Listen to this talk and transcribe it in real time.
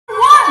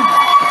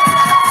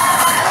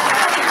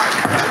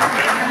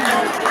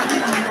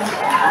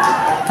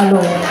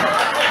Hello.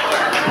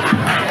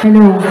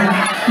 Hello.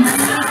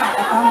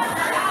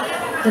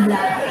 Good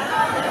luck.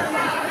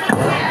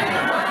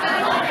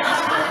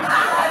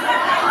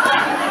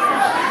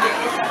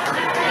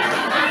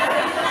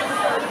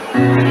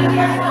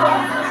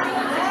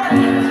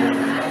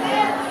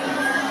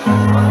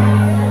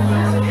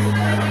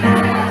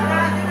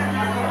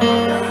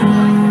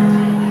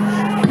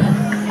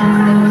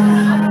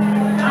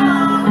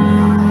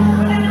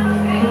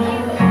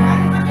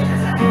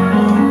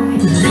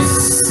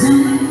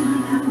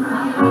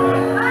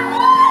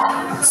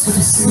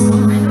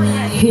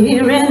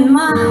 Here in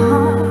my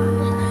heart,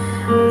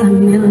 a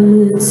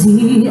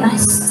melody I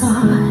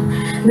start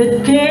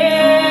but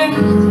can't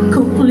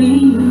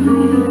complete.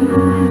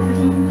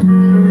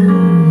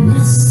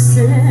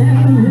 Listen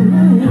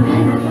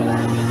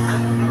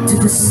to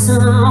the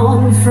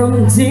sound from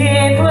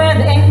deep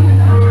within.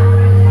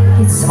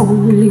 It's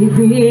only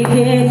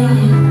beginning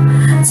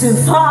to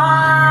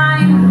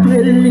find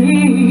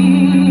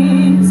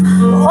release.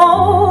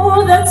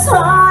 Oh, the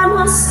time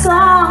has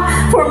come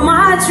for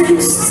my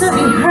dreams to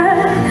be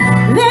heard.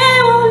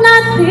 They will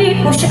not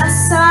be pushed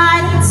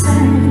aside and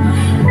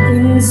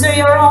turned into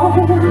your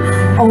own.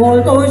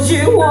 Although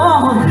you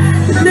want,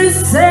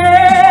 listen,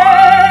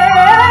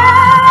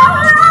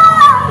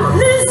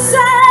 listen.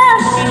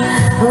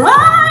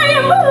 I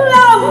am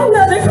alone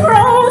at the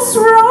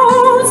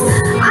crossroads.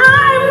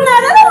 I'm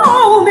not at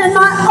home in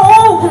my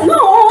own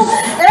home,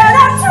 and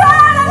I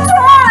tried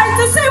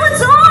to say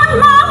what's on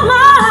my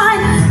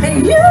mind, and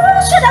you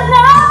should have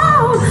known.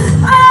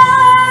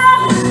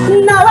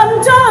 Now I'm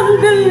done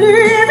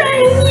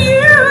believing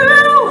you.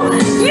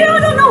 You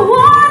don't know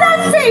what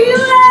I'm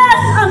feeling.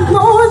 I'm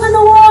more than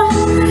one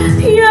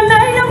you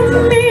made of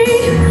me.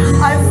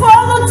 I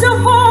followed the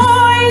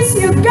voice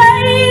you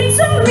gave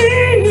to me.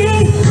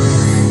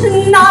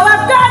 Now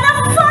I've gotta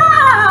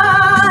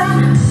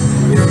find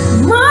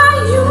my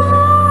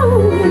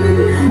own.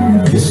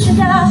 You should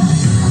have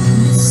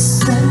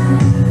listened.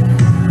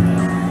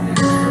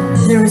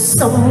 There is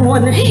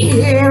someone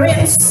here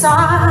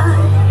inside,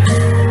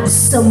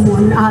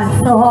 someone I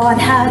thought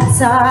had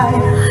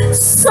died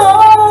so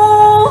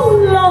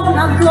long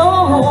ago.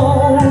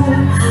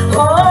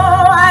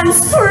 Oh, I'm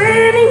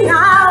screaming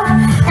out,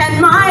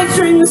 and my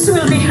dreams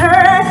will be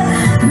heard.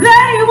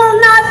 They will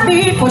not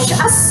be pushed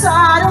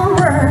aside or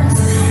worse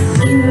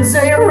into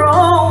your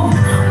own.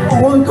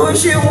 All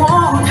 'cause you want.